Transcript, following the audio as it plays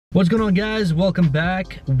What's going on, guys? Welcome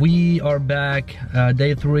back. We are back,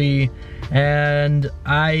 day 3, and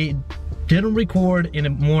I didn't record in the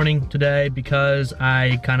morning today because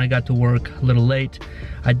I kind of got to work a little late.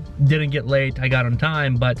 I didn't get late, I got on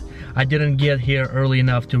time, but I didn't get here early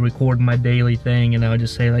enough to record my daily thing, and I would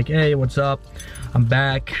just say like, hey, what's up? I'm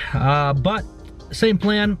back. But same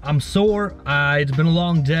plan. I'm sore. It's been a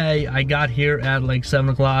long day. I got here at like 7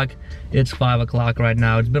 o'clock. It's 5 o'clock right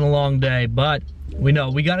now. It's been a long day, but we know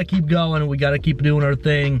we gotta keep going. We gotta keep doing our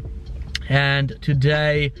thing. And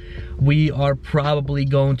today we are probably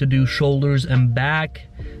going to do shoulders and back.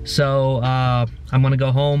 So I'm gonna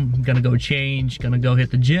go home, I'm gonna go change, gonna go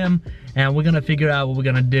hit the gym, and we're gonna figure out what we're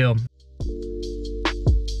gonna do.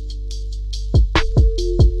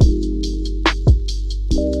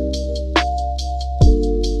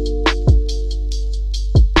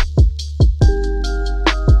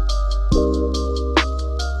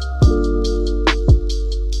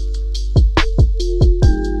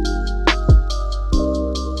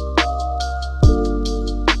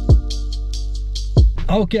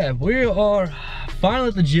 Okay, we are finally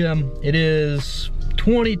at the gym. It is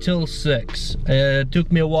 20 till 6. It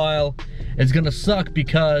took me a while. It's gonna suck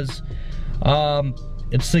because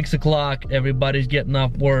it's 6 o'clock. Everybody's getting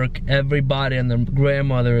off work. Everybody and their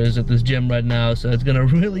grandmother is at this gym right now, so it's gonna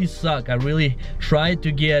really suck. I really tried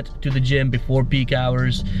to get to the gym before peak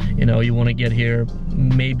hours. You know, you want to get here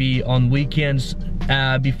maybe on weekends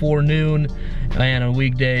before noon, and on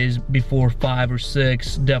weekdays before 5 or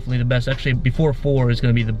 6. Definitely the best. Actually, before 4 is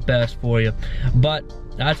going to be the best for you. But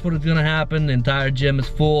that's what is going to happen. The entire gym is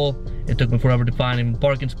full. It took me forever to find a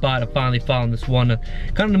parking spot. I finally found this one,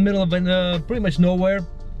 kind of in the middle of pretty much nowhere,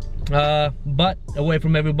 but away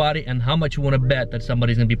from everybody. And how much you want to bet that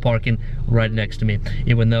somebody's going to be parking right next to me,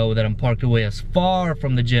 even though that I'm parked away as far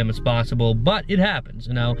from the gym as possible. But it happens,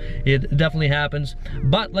 you know, it definitely happens.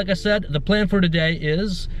 But like I said, the plan for today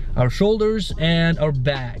is our shoulders and our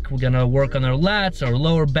back. We're gonna work on our lats, our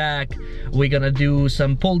lower back. We're gonna do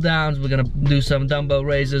some pull downs. We're gonna do some dumbbell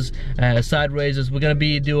raises, side raises. We're gonna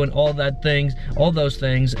be doing all those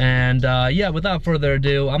things. And yeah, without further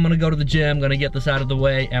ado, I'm gonna go to the gym, gonna get this out of the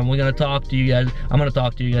way, and we're gonna talk to you guys. I'm gonna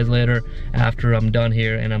talk to you guys later after I'm done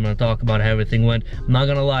here, and I'm gonna talk about how everything went. I'm not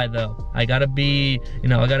gonna lie though, I gotta be, you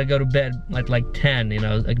know, I gotta go to bed at like 10, you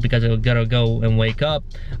know, because I gotta go and wake up.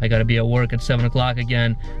 I gotta be at work at 7 o'clock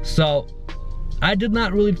again. So I did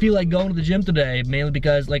not really feel like going to the gym today, mainly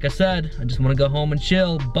because, like I said, I just want to go home and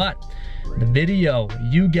chill. But the video,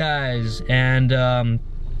 you guys, and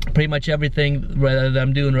pretty much everything that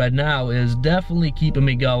I'm doing right now is definitely keeping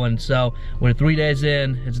me going. So we're 3 days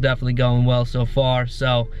in, it's definitely going well so far.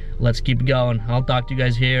 So let's keep going. I'll talk to you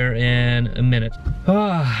guys here in a minute.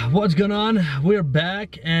 What's going on? We're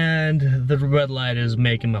back, and the red light is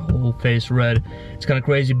making my whole face red. It's kind of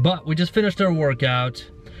crazy, but we just finished our workout.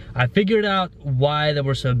 I figured out why they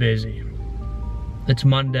were so busy. It's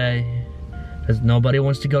Monday, because nobody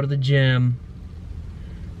wants to go to the gym.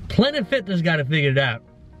 Planet Fitness got it figured out.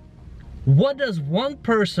 What does one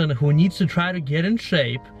person who needs to try to get in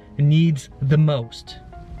shape needs the most?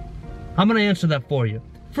 I'm gonna answer that for you.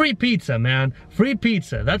 Free pizza, man. Free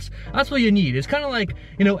pizza. That's what you need. It's kind of like,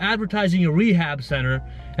 you know, advertising a rehab center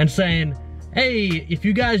and saying, hey, if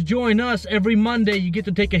you guys join us every Monday, you get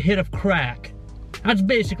to take a hit of crack. That's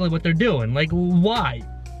basically what they're doing. Like, why?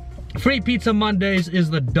 Free Pizza Mondays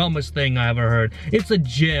is the dumbest thing I ever heard. It's a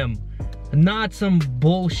gym, not some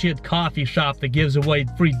bullshit coffee shop that gives away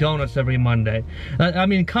free donuts every Monday. I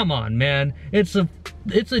mean, come on, man. It's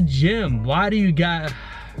a gym. Why do you got...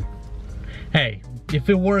 Hey, if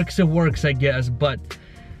it works, I guess. But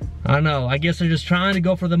I don't know. I guess they're just trying to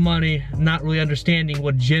go for the money, not really understanding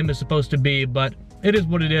what gym is supposed to be. But it is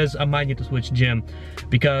what it is. I might need to switch gym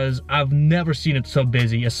because I've never seen it so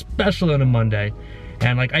busy, especially on a Monday.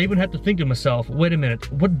 And like, I even had to think to myself, wait a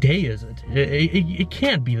minute, what day is it? It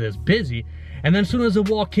can't be this busy. And then as soon as I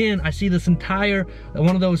walk in, I see this entire,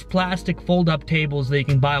 one of those plastic fold-up tables that you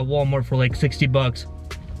can buy at Walmart for like 60 bucks.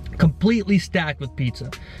 Completely stacked with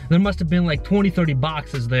pizza. There must have been like 20-30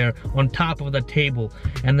 boxes there on top of the table,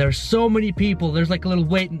 and there's so many people. There's like a little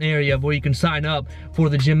waiting area where you can sign up for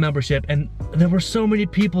the gym membership, and there were so many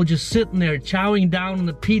people just sitting there chowing down on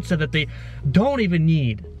the pizza that they don't even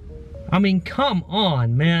need. I mean, come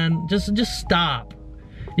on, man, just stop.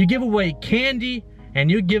 You give away candy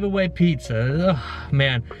and you give away pizza. Ugh,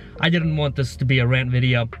 man, I didn't want this to be a rant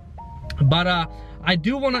video, but I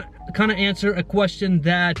do want to kind of answer a question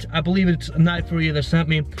that I believe it's Night for You that sent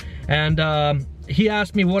me, and he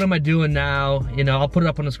asked me, what am I doing now? You know, I'll put it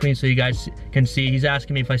up on the screen so you guys can see. He's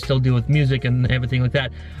asking me if I still deal with music and everything like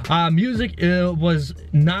that. Music was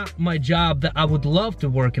not my job. That I would love to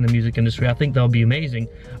work in the music industry. I think that would be amazing,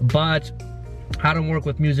 but I don't work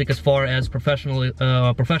with music as far as professionally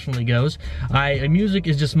goes. Music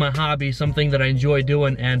is just my hobby, something that I enjoy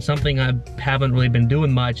doing, and something I haven't really been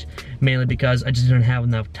doing much, mainly because I just didn't have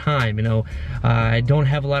enough time, you know. I don't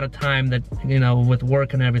have a lot of time that, you know, with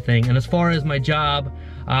work and everything. And as far as my job,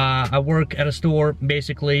 I work at a store.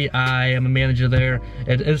 Basically, I am a manager there.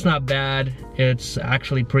 It's not bad. It's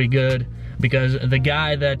actually pretty good, because the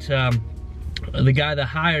guy that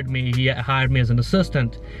hired me, he hired me as an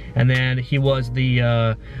assistant, and then he was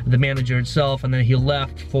the manager itself, and then he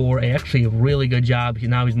left for actually a really good job.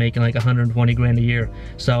 Now he's making like 120 grand a year,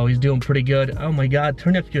 so he's doing pretty good. Oh my God,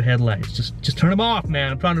 turn up your headlights. Just turn them off,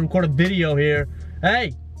 man. I'm trying to record a video here.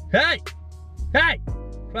 Hey, I'm trying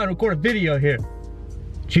to record a video here.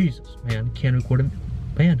 Jesus, man, can't record it.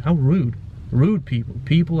 Man, how rude. Rude people.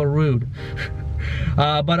 People are rude.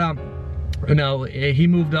 No, he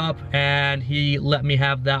moved up and he let me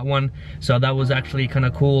have that one, so that was actually kind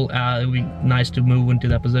of cool. It would be nice to move into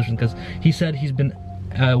that position, because he said he's been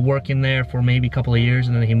working there for maybe a couple of years,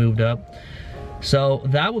 and then he moved up. So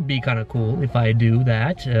that would be kind of cool if I do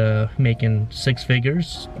that, making 6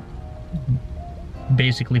 figures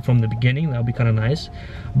basically from the beginning. That would be kind of nice.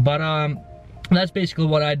 But that's basically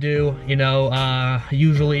what I do, you know.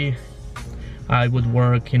 Usually I would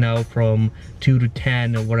work, you know, from 2 to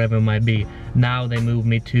 10 or whatever it might be. Now they moved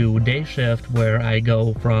me to day shift, where I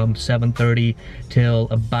go from 7:30 till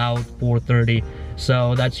about 4:30.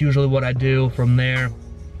 So that's usually what I do from there.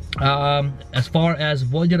 As far as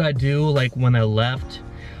what did I do, like when I left,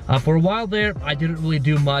 for a while there, I didn't really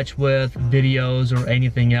do much with videos or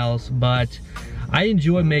anything else, but I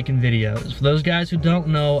enjoy making videos. For those guys who don't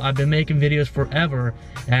know, I've been making videos forever,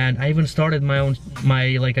 and I even started my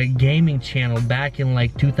like a gaming channel back in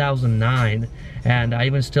like 2009, and I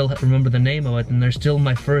even still remember the name of it, and there's still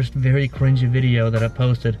my first very cringy video that I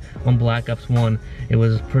posted on Black Ops 1. It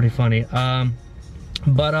was pretty funny.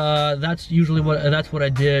 That's usually what I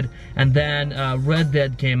did. And then Red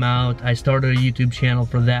Dead came out. I started a YouTube channel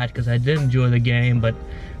for that because I did enjoy the game, but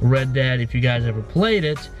Red Dead, if you guys ever played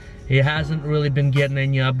it, it hasn't really been getting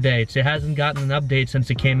any updates. It hasn't gotten an update since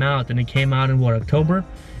it came out, and it came out in what, October?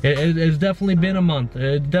 It's definitely been a month.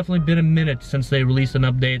 It's definitely been a minute since they released an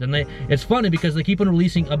update, and it's funny because they keep on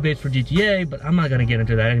releasing updates for GTA, but I'm not gonna get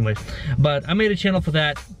into that anyways. But I made a channel for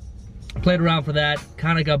that, played around for that,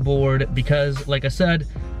 kind of got bored because, like I said,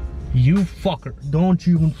 you fucker, don't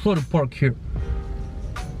even put a park here.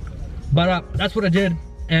 But that's what I did.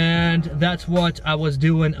 And that's what I was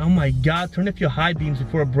doing. Oh my God, turn up your high beams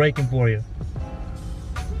before breaking for you.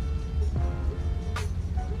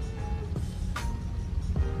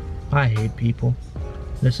 I hate people.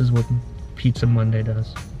 This is what Pizza Monday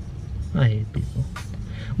does. I hate people.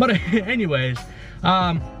 But anyways,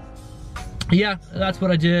 yeah, that's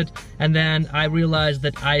what I did. And then I realized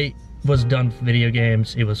that I was done with video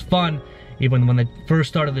games. It was fun. Even when I first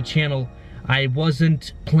started the channel, I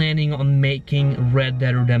wasn't planning on making Red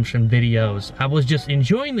Dead Redemption videos. I was just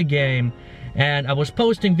enjoying the game, and I was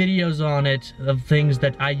posting videos on it of things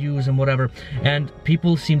that I use and whatever, and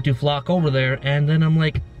people seem to flock over there, and then I'm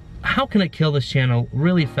like, how can I kill this channel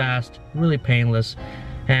really fast, really painless?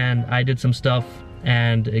 And I did some stuff,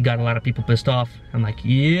 and it got a lot of people pissed off. I'm like,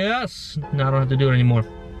 yes, now I don't have to do it anymore.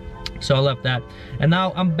 So I left that, and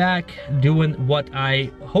now I'm back doing what I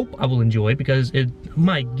hope I will enjoy, because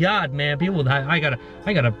my God, man, people, I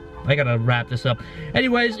gotta wrap this up.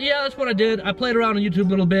 Anyways, yeah, that's what I did. I played around on YouTube a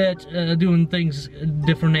little bit, doing things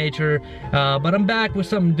different nature, but I'm back with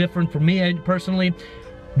something different for me personally.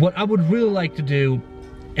 What I would really like to do,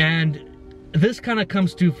 and this kind of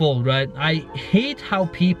comes twofold, right? I hate how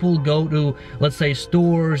people go to, let's say,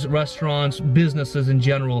 stores, restaurants, businesses in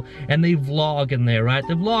general, and they vlog in there, right?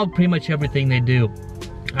 They vlog pretty much everything they do.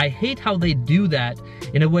 I hate how they do that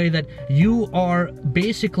in a way that you are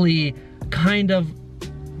basically kind of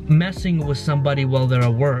messing with somebody while they're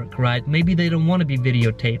at work, right? Maybe they don't want to be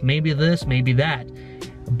videotaped, maybe this, maybe that.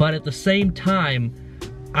 But at the same time,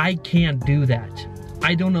 I can't do that.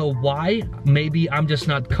 I don't know why. Maybe I'm just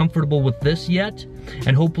not comfortable with this yet,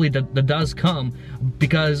 and hopefully that does come,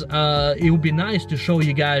 because it would be nice to show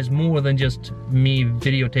you guys more than just me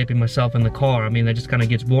videotaping myself in the car. I mean, that just kind of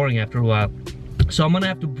gets boring after a while. So I'm gonna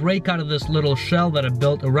have to break out of this little shell that I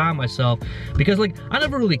built around myself, because like, I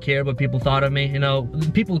never really cared what people thought of me, you know.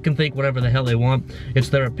 People can think whatever the hell they want, it's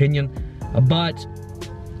their opinion. But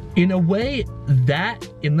in a way,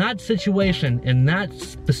 in that situation, in that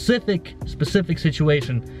specific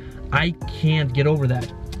situation, I can't get over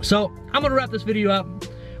that. So I'm gonna wrap this video up.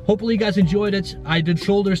 Hopefully you guys enjoyed it. I did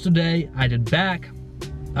shoulders today, I did back,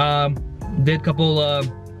 did a couple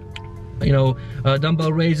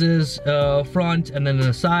dumbbell raises front, and then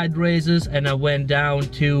the side raises, and I went down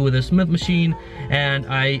to the Smith machine and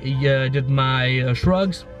I did my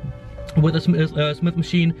shrugs with a Smith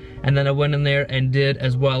machine, and then I went in there and did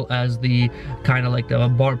as well as the kind of like the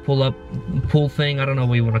bar pull thing. I don't know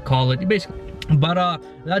what you want to call it, basically. But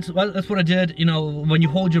that's what I did. You know, when you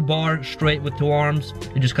hold your bar straight with 2 arms,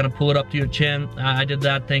 you just kind of pull it up to your chin. I did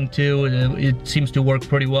that thing too. It seems to work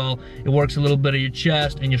pretty well. It works a little bit of your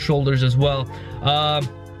chest and your shoulders as well.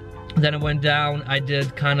 Then I went down. I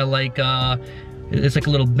did kind of like it's like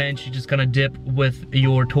a little bench. You just kind of dip with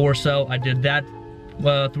your torso. I did that.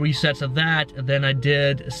 3 sets of that. Then I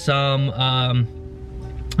did some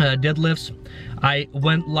deadlifts. I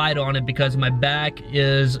went light on it because my back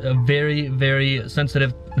is very, very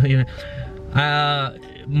sensitive.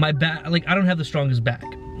 My back, like, I don't have the strongest back.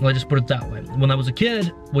 Let's just put it that way. When I was a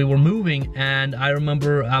kid, we were moving, and I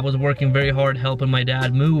remember I was working very hard helping my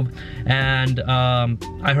dad move, and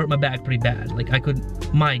I hurt my back pretty bad. Like, I could,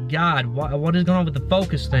 my God, what is going on with the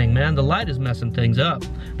focus thing, man? The light is messing things up.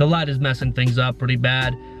 The light is messing things up pretty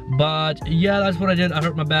bad. But yeah, that's what I did. I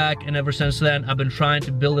hurt my back, and ever since then, I've been trying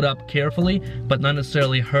to build it up carefully, but not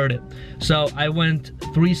necessarily hurt it. So I went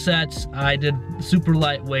 3 sets. I did super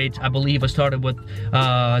lightweight. I believe I started with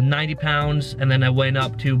 90 pounds, and then I went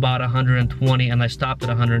up to about 120, and I stopped at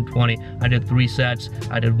 120. I did 3 sets.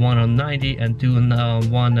 I did 1 on 90 and 2 on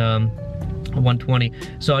 120.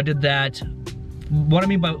 So I did that. What I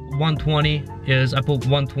mean by 120 is I put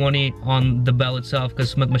 120 on the bell itself, because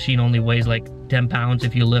Smith machine only weighs like 10 pounds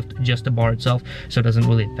if you lift just the bar itself, so it doesn't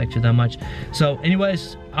really affect you that much. So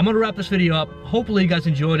anyways, I'm gonna wrap this video up. Hopefully you guys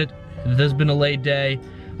enjoyed it. This has been a late day.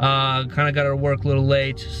 Kind of got to work a little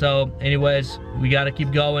late. So anyways, we got to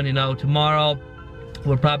keep going. You know, tomorrow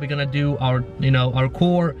we're probably gonna do our, our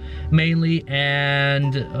core mainly,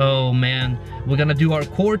 and oh man, we're gonna do our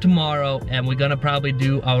core tomorrow, and we're gonna probably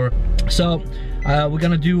do our, we're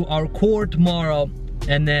gonna do our core tomorrow,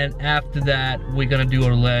 and then after that we're gonna do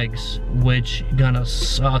our legs, which gonna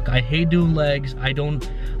suck. I hate doing legs. I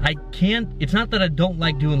can't, it's not that I don't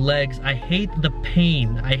like doing legs, I hate the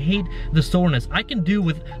pain, I hate the soreness. I can do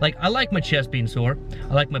with, like, I like my chest being sore,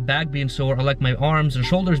 I like my back being sore, I like my arms and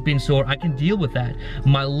shoulders being sore. I can deal with that.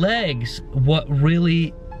 My legs, what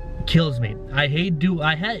really kills me. I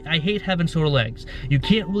hate having sore legs. You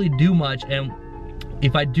can't really do much, and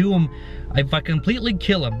if I do them, if I completely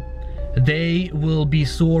kill them, they will be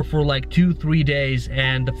sore for like 2-3 days,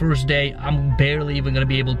 and the first day I'm barely even gonna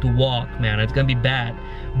be able to walk, man. It's gonna be bad,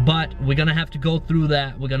 but we're gonna have to go through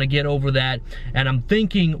that. We're gonna get over that, and I'm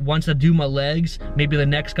thinking once I do my legs, maybe the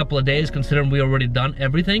next couple of days, considering we already done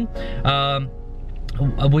everything,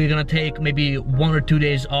 we're gonna take maybe 1 or 2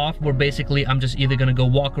 days off, where basically I'm just either gonna go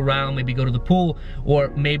walk around, maybe go to the pool, or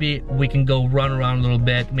maybe we can go run around a little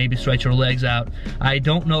bit, maybe stretch our legs out. I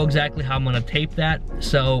don't know exactly how I'm gonna tape that.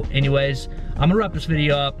 So anyways, I'm gonna wrap this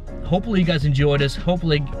video up. Hopefully you guys enjoyed this.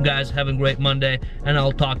 Hopefully you guys have a great Monday, and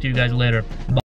I'll talk to you guys later. Bye.